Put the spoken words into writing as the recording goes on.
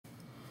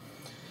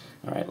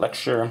All right,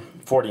 lecture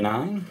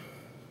 49.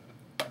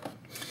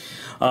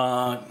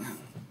 For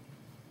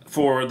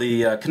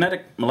the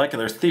kinetic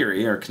molecular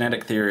theory, or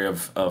kinetic theory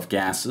of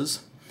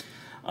gases,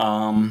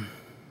 there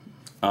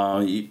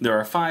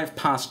are 5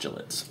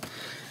 postulates.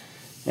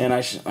 And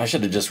I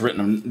should have just written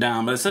them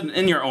down, but I said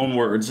in your own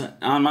words.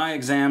 On my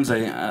exams,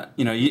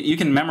 you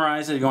can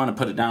memorize it. You want to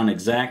put it down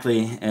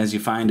exactly as you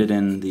find it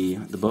in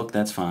the book,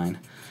 that's fine.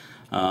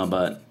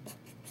 But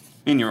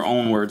in your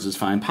own words is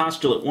fine.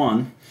 Postulate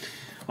 1.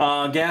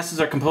 Gases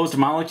are composed of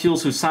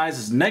molecules whose size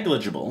is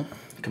negligible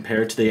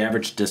compared to the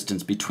average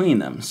distance between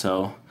them.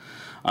 So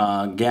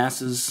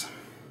gases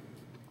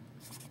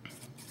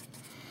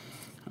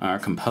are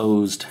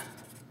composed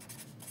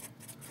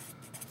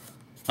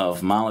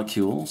of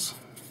molecules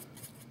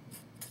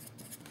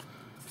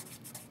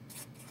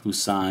whose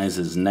size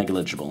is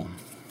negligible.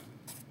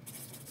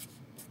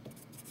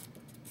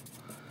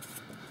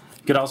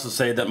 You could also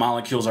say that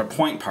molecules are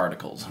point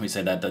particles. We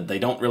say that they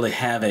don't really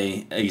have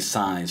a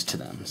size to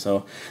them.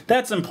 So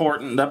that's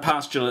important. That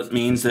postulate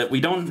means that we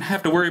don't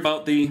have to worry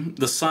about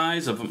the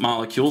size of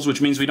molecules,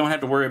 which means we don't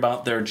have to worry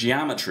about their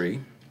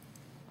geometry.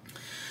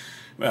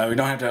 We don't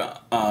have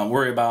to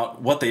worry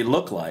about what they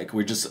look like.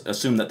 We just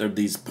assume that they're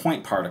these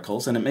point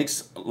particles, and it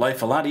makes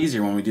life a lot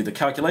easier when we do the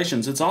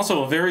calculations. It's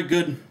also a very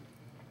good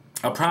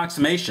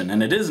approximation,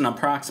 and it is an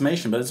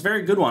approximation, but it's a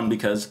very good one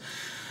because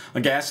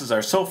gases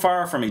are so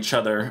far from each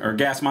other, or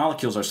gas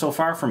molecules are so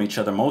far from each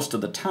other most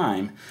of the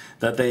time,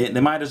 that they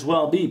might as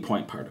well be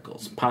point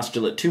particles.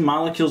 Postulate 2,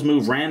 molecules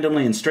move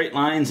randomly in straight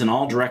lines in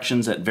all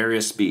directions at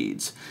various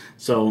speeds.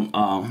 So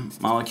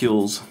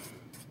molecules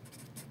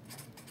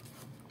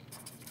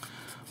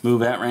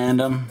move at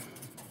random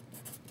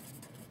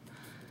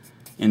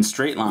in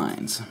straight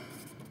lines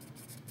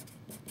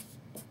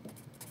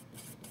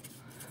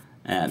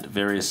at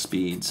various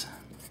speeds.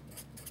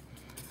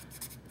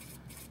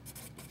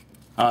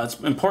 It's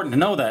important to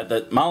know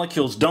that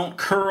molecules don't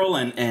curl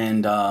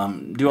and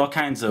do all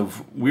kinds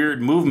of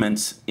weird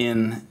movements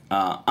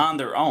on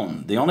their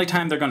own. The only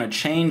time they're going to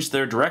change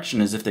their direction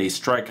is if they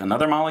strike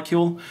another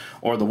molecule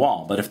or the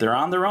wall. But if they're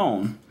on their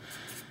own,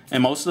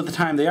 and most of the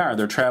time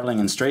they're traveling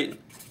in straight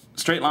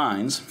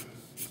lines,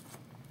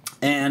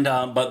 and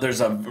but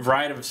there's a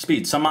variety of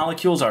speeds. Some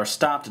molecules are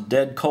stopped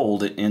dead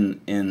cold in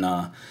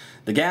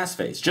the gas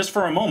phase, just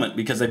for a moment,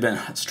 because they've been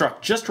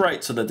struck just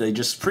right so that they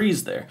just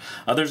freeze there.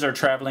 Others are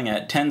traveling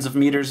at tens of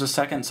meters a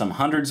second, some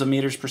hundreds of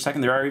meters per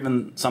second. There are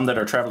even some that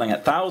are traveling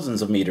at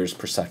thousands of meters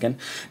per second,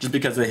 just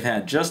because they've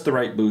had just the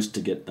right boost to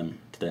get them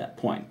to that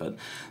point.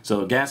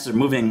 So gases are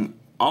moving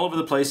all over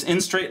the place in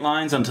straight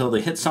lines until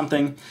they hit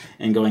something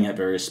and going at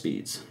various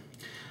speeds.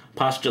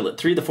 Postulate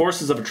 3, the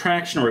forces of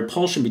attraction or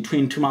repulsion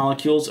between two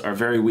molecules are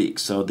very weak.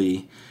 So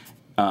you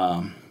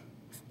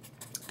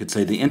could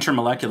say the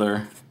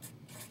intermolecular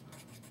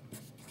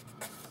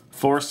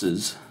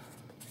forces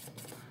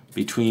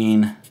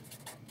between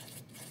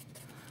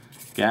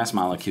gas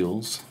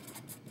molecules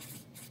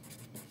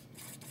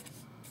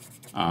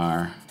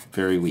are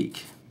very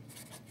weak.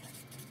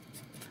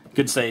 You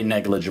could say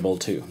negligible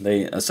too.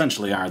 They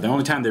essentially are. The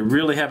only time they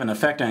really have an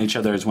effect on each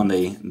other is when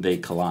they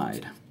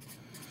collide.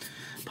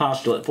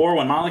 Postulate 4,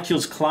 when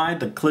molecules collide,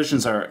 the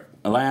collisions are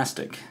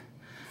elastic.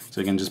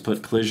 So you can just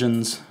put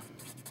collisions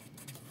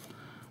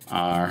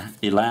are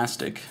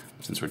elastic,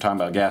 since we're talking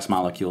about gas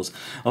molecules.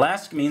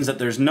 Elastic means that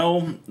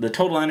the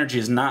total energy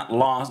is not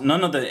lost,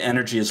 none of the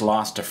energy is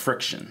lost to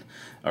friction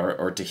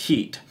or to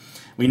heat.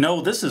 We know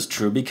this is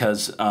true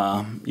because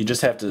you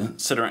just have to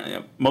sit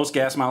around. Most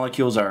gas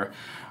molecules are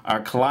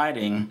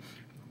colliding.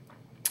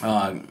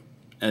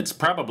 It's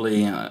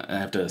probably, I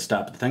have to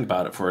stop to think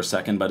about it for a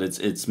second, but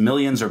it's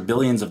millions or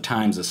billions of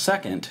times a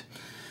second.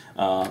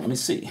 Let me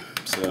see.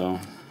 So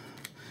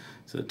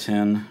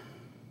 10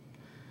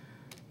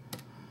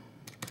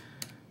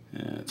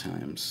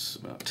 times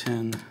about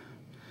 10,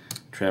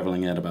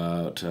 traveling at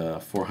about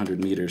 400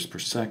 meters per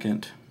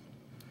second.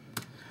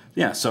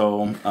 Yeah,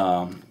 so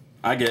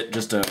I get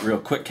just a real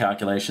quick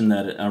calculation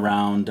that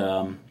around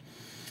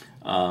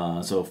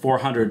so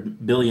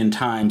 400 billion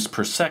times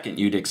per second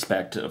you'd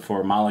expect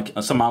for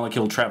some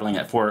molecule traveling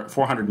at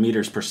 400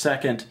 meters per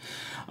second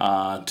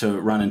to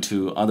run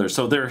into others.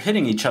 So they're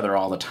hitting each other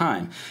all the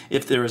time.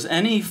 If there is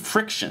any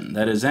friction,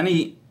 that is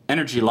any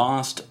energy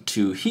lost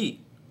to heat,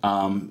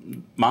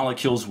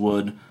 molecules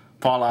would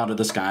fall out of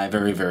the sky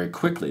very, very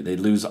quickly. They'd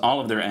lose all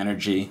of their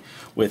energy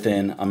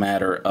within a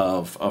matter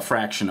of a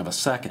fraction of a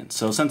second.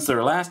 So since they're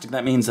elastic,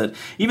 that means that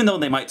even though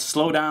they might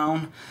slow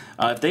down,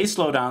 if they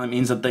slow down, it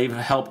means that they've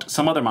helped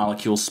some other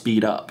molecules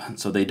speed up.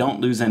 So they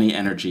don't lose any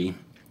energy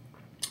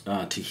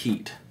to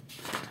heat.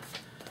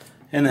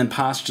 And then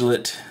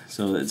postulate,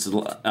 so it's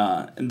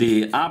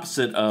the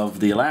opposite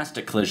of the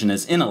elastic collision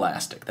is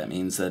inelastic. That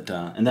means that,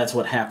 and that's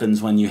what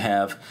happens when you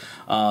have,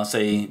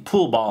 say,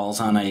 pool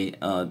balls on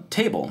a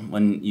table.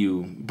 When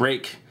you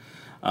break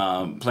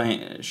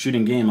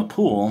shooting game of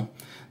pool,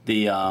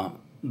 the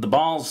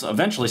balls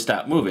eventually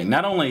stop moving.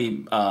 Not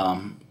only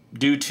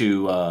due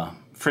to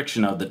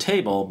friction of the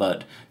table,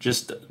 but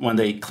just when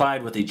they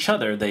collide with each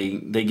other, they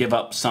give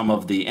up some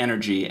of the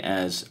energy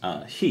as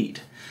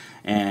heat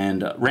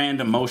and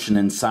random motion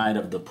inside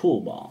of the pool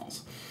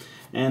balls.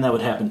 And that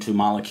would happen to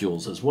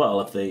molecules as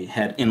well if they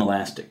had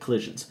inelastic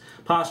collisions.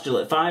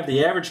 Postulate 5,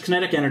 the average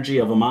kinetic energy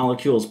of a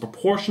molecule is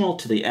proportional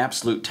to the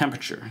absolute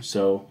temperature.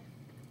 So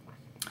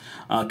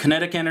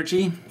kinetic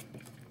energy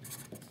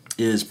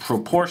is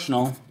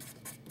proportional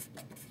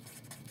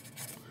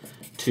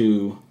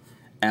to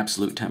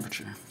absolute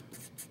temperature.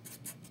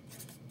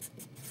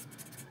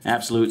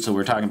 Absolute, so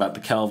we're talking about the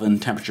Kelvin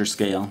temperature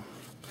scale.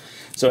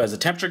 So as the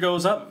temperature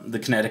goes up, the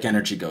kinetic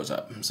energy goes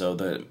up. So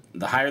the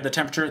higher the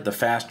temperature, the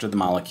faster the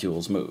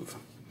molecules move.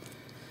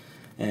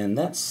 And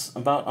that's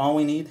about all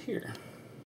we need here.